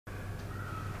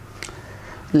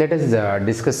let us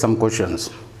discuss some questions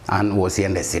on OC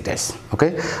and SC tests.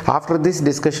 Okay, after this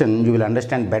discussion you will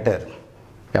understand better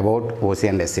about OC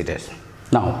and SC tests.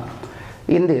 Now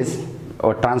in this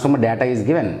transformer data is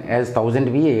given as 1000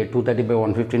 VA 230 by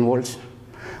 115 volts.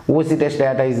 OC test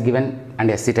data is given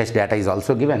and SC test data is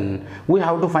also given. We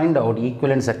have to find out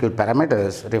equivalent circuit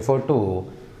parameters referred to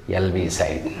LV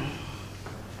side.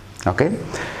 Okay,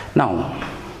 now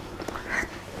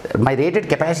my rated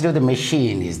capacity of the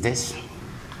machine is this,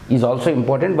 is also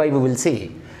important, why we will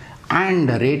see, and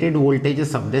the rated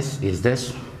voltages of this is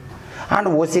this, and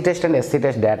OC test and SC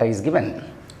test data is given.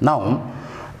 Now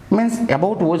means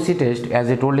about OC test, as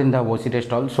I told in the OC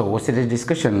test also, OC test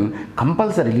discussion,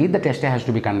 compulsorily the test has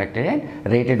to be conducted at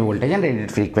rated voltage and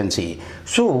rated frequency.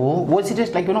 So OC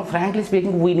test, like frankly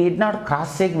speaking, we need not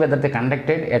cross check whether they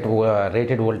conducted at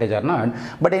rated voltage or not,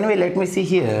 but anyway let me see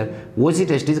here, OC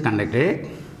test is conducted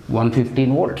at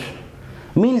 115 volts,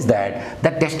 means that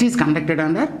the test is conducted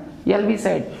under LV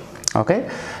side. Okay,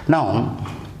 now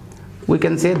we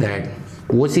can say that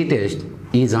OC test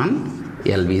is on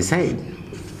LV side.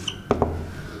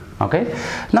 Okay,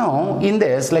 now in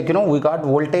this, like we got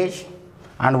voltage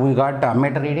and we got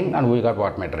ammeter reading and we got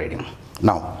wattmeter reading.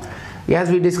 Now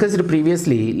as we discussed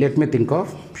previously, let me think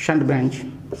of shunt branch.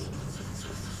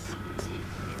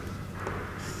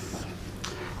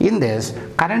 In this,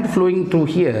 current flowing through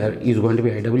here is going to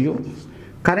be IW,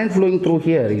 current flowing through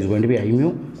here is going to be I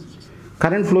mu,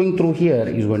 current flowing through here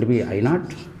is going to be I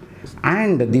naught,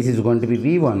 and this is going to be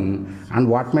V1, and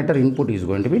wattmeter input is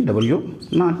going to be W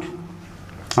naught.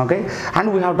 Okay,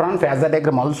 and we have drawn phasor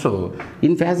diagram also.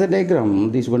 In phasor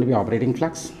diagram, this is going to be operating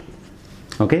flux.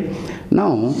 Okay,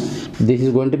 now this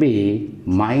is going to be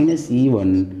minus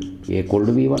E1 equal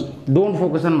to V1. Don't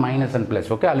focus on minus and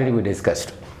plus. Okay, already we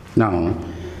discussed. Now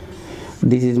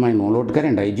this is my no load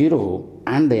current I0,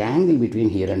 and the angle between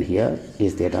here and here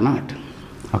is theta naught.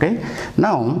 Okay,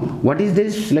 now what is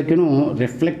this, like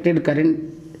reflected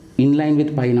current in line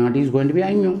with pi naught is going to be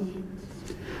I mu,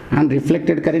 and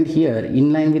reflected current here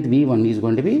in line with V1 is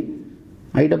going to be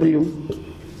IW.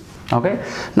 Okay,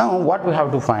 now what we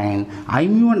have to find, I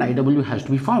mu and IW has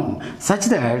to be found such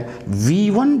that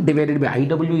V1 divided by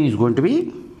IW is going to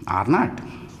be R naught,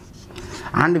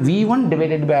 and V1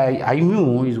 divided by I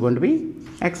mu is going to be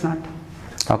X naught.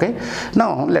 Okay,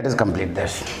 now let us complete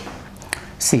this.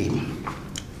 See,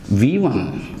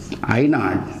 V1 I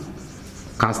naught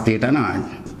cos theta naught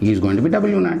is going to be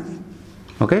W naught.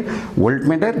 Okay,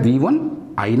 voltmeter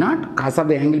V1 I naught, cos of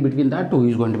the angle between that two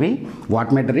is going to be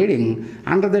wattmeter reading.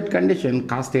 Under that condition,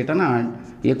 cos theta naught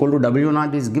equal to W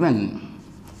naught is given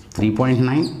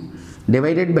 3.9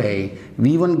 divided by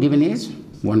V1 given is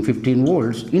 115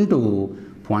 volts into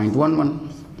 0.11.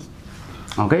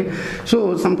 Okay,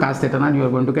 so some cos theta naught you are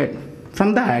going to get.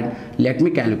 From that, let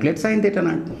me calculate sin theta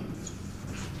naught.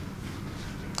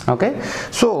 Okay,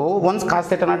 so once cos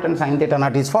theta naught and sin theta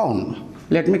naught is found,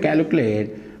 let me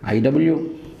calculate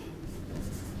IW.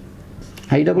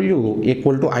 IW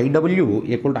equal to I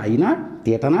naught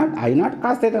theta naught I naught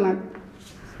cos theta naught.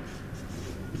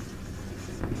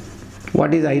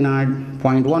 What is I naught?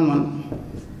 0.11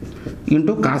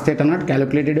 into cos theta naught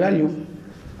calculated value.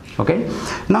 Okay,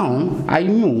 now I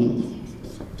mu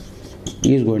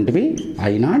is going to be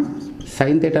I naught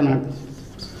sin theta naught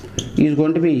is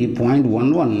going to be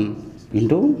 0.11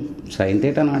 into sin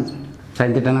theta naught.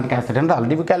 Sin theta naught cos theta naught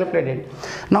already we calculated.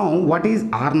 Now what is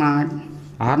R naught?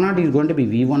 R naught is going to be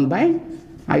V1 by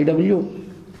IW.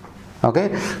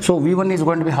 Okay, so V1 is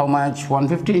going to be how much?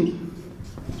 115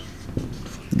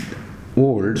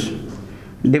 volts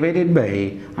divided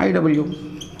by IW.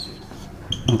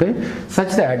 Okay,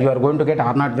 such that you are going to get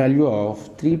R naught value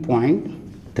of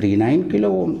 3.39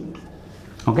 kilo ohm.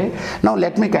 Okay, now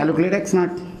let me calculate X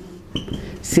naught.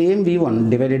 Same V1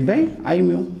 divided by I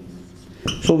mu.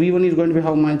 So V1 is going to be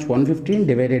how much? 115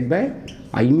 divided by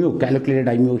I mu, calculated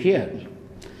I mu here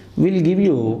will give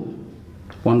you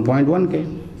 1.1 K.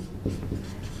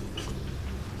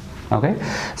 Okay,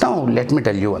 now let me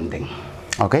tell you one thing.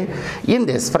 Okay, in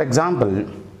this, for example,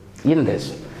 in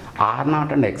this R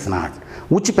naught and X naught,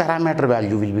 which parameter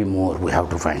value will be more we have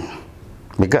to find,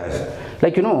 because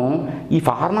like if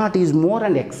R naught is more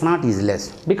and X naught is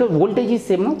less, because voltage is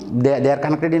same, no, they are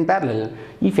connected in parallel.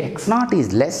 If X naught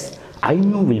is less, I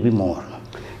mu will be more.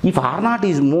 If R naught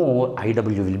is more,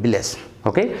 IW will be less.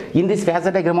 Okay, in this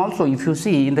phasor diagram also, if you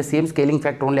see in the same scaling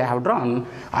factor only I have drawn,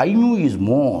 I mu is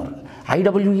more,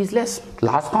 IW is less,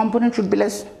 loss component should be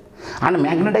less. And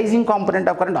magnetizing component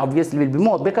of current obviously will be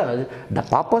more, because the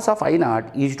purpose of I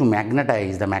naught is to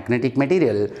magnetize the magnetic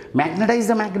material. Magnetize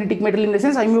the magnetic material in the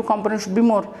sense I mu component should be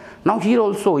more. Now here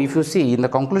also, if you see in the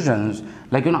conclusions,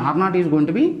 like R naught is going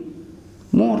to be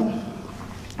more,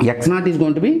 X naught is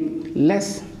going to be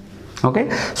less. Okay,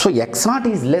 so X naught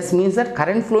is less means that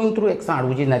current flowing through X naught,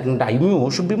 which is nothing but I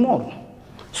mu, should be more.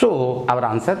 So our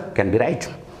answer can be right.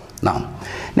 Now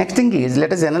next thing is,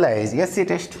 let us analyze SC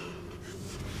test.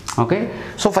 Okay,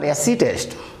 so for SC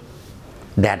test,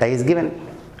 data is given.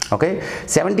 Okay,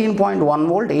 17.1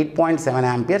 volt, 8.7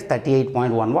 amperes,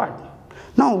 38.1 watt.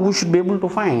 Now we should be able to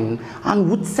find on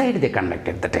which side they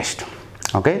conducted the test.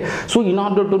 Okay, so in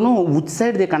order to know which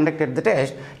side they conducted the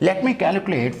test, let me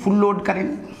calculate full load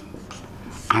current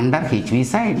under HV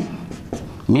side.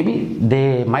 Maybe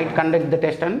they might conduct the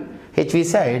test on HV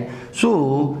side.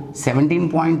 So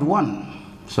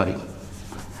 17.1, sorry,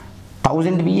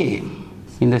 1000 VA,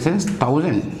 in the sense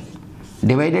 1000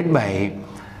 divided by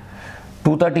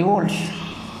 230 volts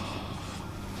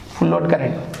full load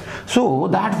current. So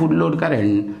that full load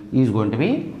current is going to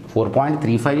be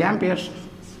 4.35 amperes.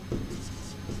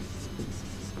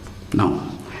 Now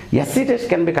SC test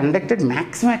can be conducted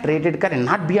maximum at rated current,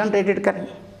 not beyond rated current.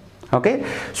 Okay,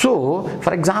 so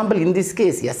for example, in this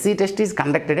case SC test is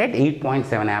conducted at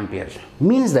 8.7 amperes,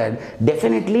 means that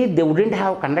definitely they wouldn't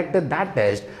have conducted that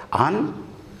test on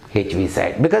HV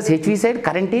side, because HV side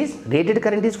current is, rated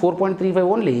current is 4.35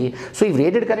 only. So if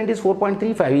rated current is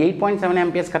 4.35, 8.7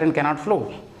 amperes current cannot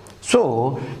flow.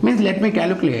 So means let me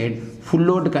calculate full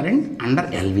load current under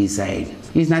LV side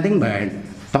is nothing but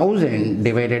 1000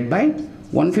 divided by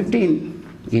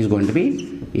 115 is going to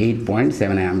be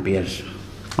 8.7 amperes.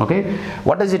 Okay,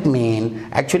 what does it mean?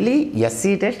 Actually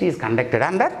SC test is conducted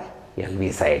under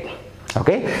LV side.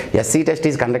 Okay, SC test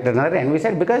is conducted under NV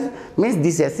side, because means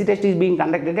this SC test is being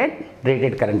conducted at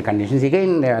rated current conditions.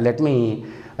 Again, let me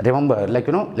remember, like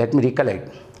let me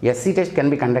recollect. SC test can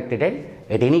be conducted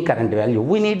at any current value.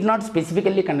 We need not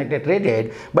specifically conduct at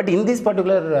rated, but in this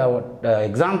particular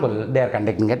example, they are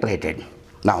conducting at rated.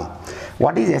 Now,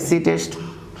 what is SC test?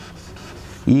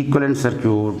 Equivalent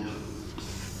circuit.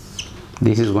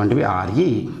 This is going to be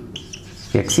RE,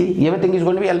 XE, everything is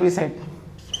going to be LV side.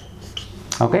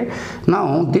 Okay,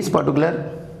 now this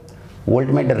particular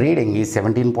voltmeter reading is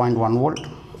 17.1 volt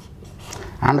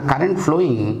and current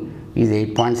flowing is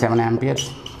 8.7 amperes,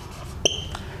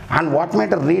 and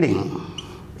wattmeter reading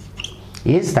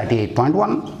is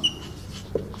 38.1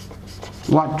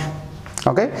 watt.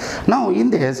 Okay, now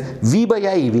in this V by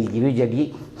I will give you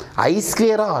ZE, I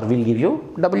square R will give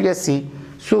you WSC.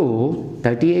 So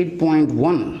 38.1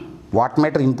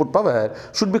 wattmeter input power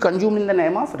should be consumed in the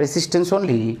name of resistance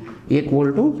only,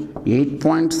 equal to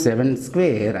 8.7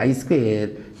 square I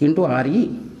square into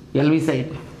RE, LV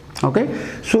side. Okay,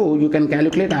 so you can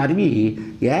calculate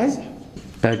RV as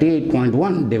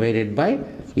 38.1 divided by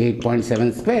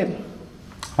 8.7 square.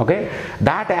 Okay,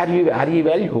 that RE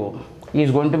value is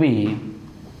going to be,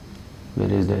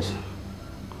 where is this,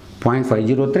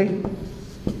 0.503.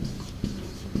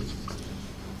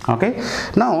 Okay,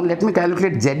 now let me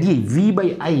calculate ZE. V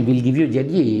by I will give you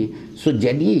ZE. So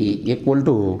ZE equal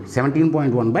to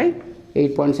 17.1 by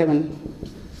 8.7.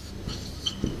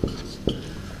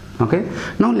 Okay,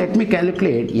 now let me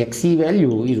calculate XE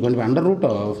value is going to be under root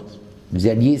of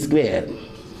ZE square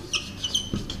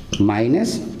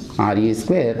minus RE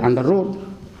square under root,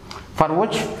 for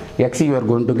which XE you are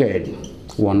going to get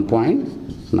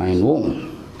 1.9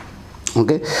 ohm.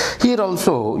 Okay, here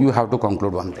also you have to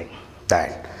conclude one thing,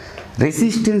 that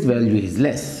resistance value is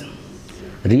less,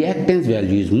 reactance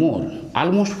value is more,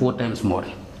 almost 4 times more.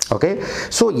 Okay,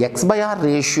 so X by R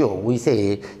ratio, we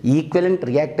say equivalent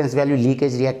reactance value,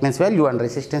 leakage reactance value and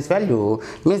resistance value,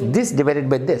 means this divided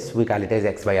by this, we call it as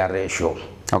X by R ratio.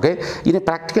 Okay, in a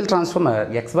practical transformer,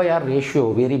 X by R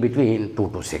ratio vary between 2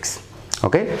 to 6.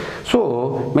 Okay,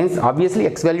 so means obviously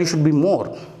X value should be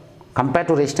more compared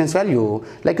to resistance value,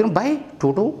 like by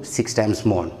 2 to 6 times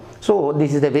more. So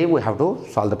this is the way we have to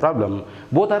solve the problem.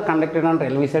 Both are conducted on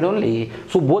LV side only.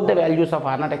 So both the values of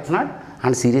R0, X0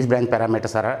 and series branch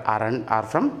parameters are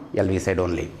from LV side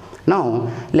only.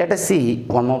 Now let us see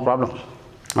one more problem.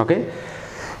 Okay,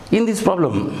 in this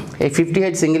problem, a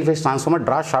 50H single phase transformer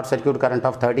draws short circuit current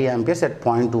of 30 amperes at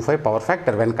 0.25 power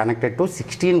factor when connected to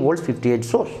 16 volts 50H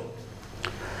source.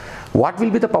 What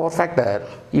will be the power factor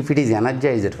if it is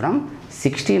energized from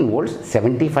 16 volts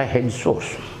 75H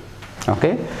source?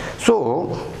 Okay,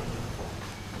 so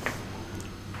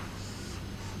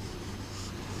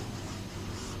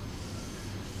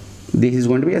this is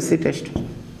going to be SC test.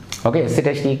 Okay, SC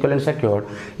test equivalent circuit.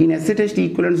 In SC test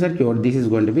equivalent circuit, this is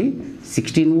going to be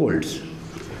 16 volts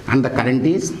and the current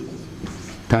is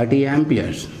 30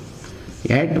 amperes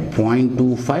at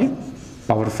 0.25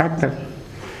 power factor.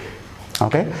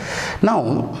 Okay,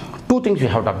 now two things we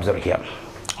have to observe here.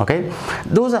 Okay,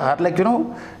 those are like, you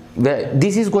know,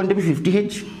 this is going to be 50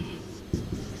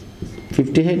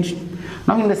 Hz.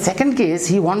 Now in the second case,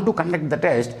 he want to conduct the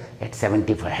test at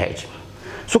 75 Hz.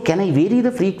 So can I vary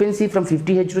the frequency from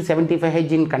 50 Hz to 75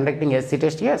 Hz in conducting SC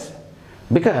test? Yes.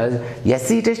 Because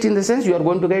SC test, in the sense, you are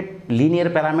going to get linear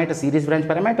parameters, series branch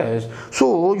parameters.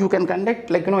 So you can conduct,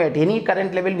 like, you know, at any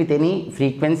current level with any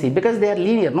frequency, because they are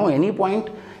linear. No, any point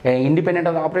independent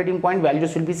of the operating point,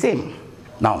 values will be same.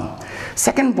 Now,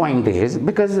 second point is,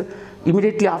 because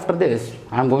immediately after this,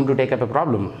 I am going to take up a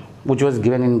problem which was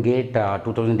given in GATE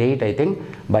 2008, I think,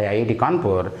 by IIT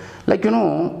Kanpur. Like, you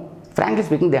know, frankly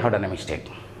speaking, they have done a mistake.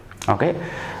 Okay,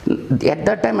 at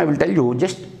that time I will tell you,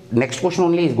 just next question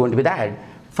only is going to be that.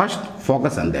 First,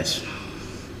 focus on this.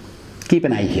 Keep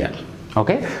an eye here.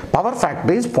 Okay, power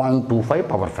factor is 0.25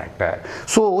 power factor.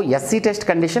 So SC test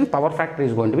condition, power factor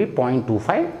is going to be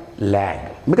 0.25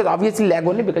 lag, because obviously lag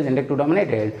only because inductive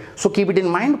dominated. So keep it in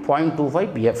mind,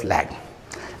 0.25 PF lag.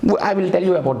 I will tell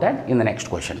you about that in the next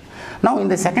question. Now in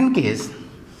the second case,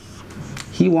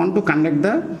 he want to conduct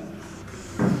the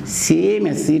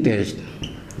same SC test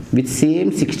with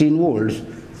same 16 volts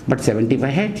but 75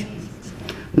 Hz.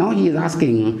 Now he is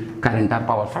asking current or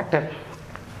power factor.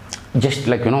 Just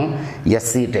like, you know,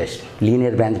 SC test,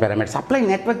 linear branch parameters, apply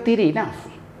network theory enough.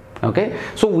 Okay,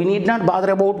 so we need not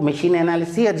bother about machine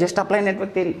analysis here, just apply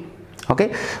network theory.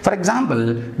 Okay, for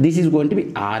example, this is going to be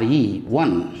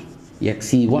RE1,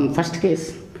 XE1 first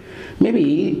case.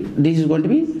 Maybe this is going to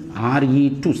be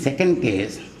RE2 second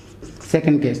case.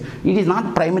 It is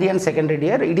not primary and secondary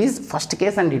here, it is first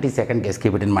case and it is second case,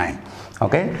 keep it in mind.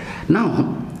 Okay,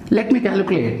 now let me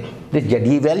calculate this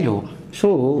ZE value.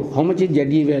 So how much is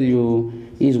ZE value?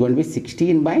 Is going to be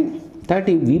 16 by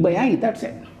 30, V by I, that's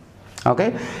it.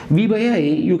 Okay, V by I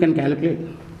you can calculate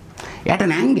at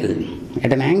an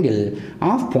angle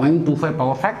of 0.25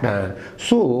 power factor.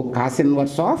 So cos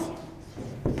inverse of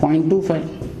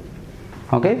 0.25.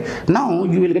 Okay, now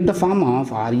you will get the form of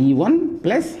RE1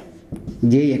 plus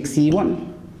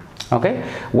JXE1. Okay,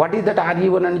 what is that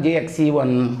RE1 and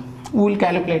JXE1? We will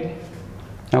calculate.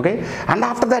 Okay, and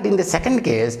after that, in the second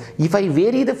case, if I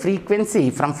vary the frequency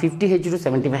from 50 Hz to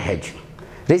 75 Hz,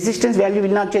 resistance value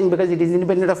will not change because it is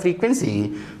independent of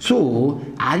frequency. So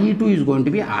RE2 is going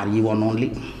to be RE1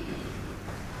 only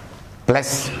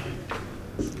plus.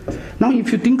 Now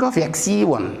if you think of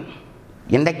XE1,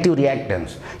 inductive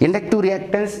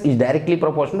reactance is directly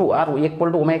proportional to or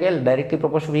equal to omega L, directly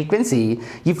proportional to frequency.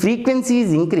 If frequency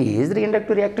is increased, the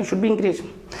inductive reactance should be increased.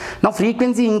 Now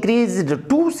frequency increased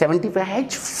to 75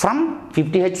 Hz from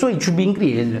 50 Hz, so it should be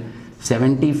increased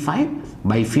 75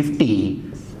 by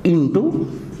 50 into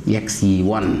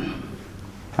XE1.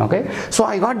 Okay, so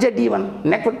I got ZE1,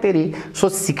 network theory. So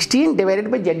 16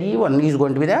 divided by ZE1 is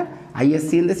going to be the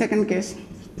ISC in the second case.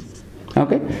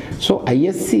 Okay, so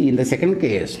ISC in the second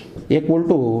case equal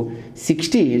to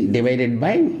 16 divided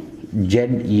by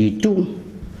ZE2.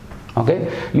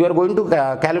 Okay, you are going to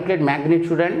calculate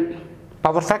magnitude and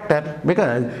power factor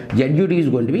because ZUD is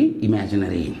going to be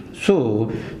imaginary.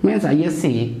 So means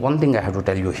ISC, one thing I have to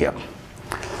tell you here.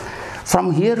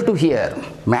 From here to here,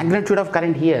 magnitude of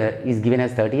current here is given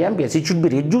as 30 amperes. It should be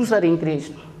reduced or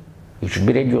increased. It should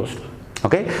be reduced.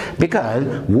 Okay, because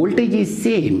voltage is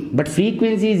same but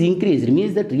frequency is increased,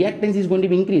 means that reactance is going to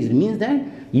be increased, means that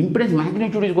impedance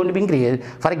magnitude is going to be increased.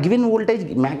 For a given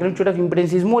voltage, magnitude of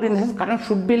impedance is more, in the sense current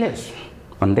should be less.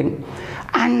 One thing.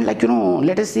 And like, you know,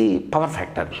 let us see power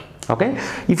factor. Okay,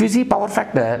 if you see power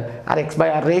factor or X by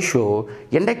R ratio,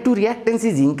 inductive reactance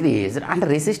is increased and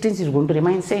resistance is going to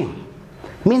remain same.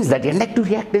 Means that inductive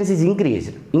reactance is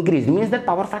increased means that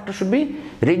power factor should be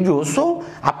reduced. So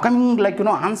upcoming, like, you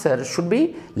know, answer should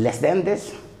be less than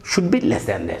this,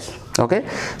 Okay,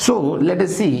 so let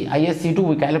us see ISC2,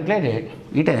 we calculated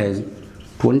it as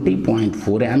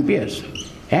 20.4 amperes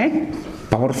at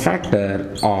power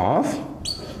factor of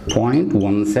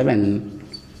 0.17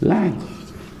 lag.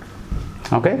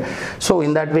 Okay, so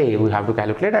in that way we have to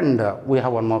calculate, and we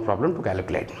have one more problem to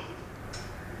calculate.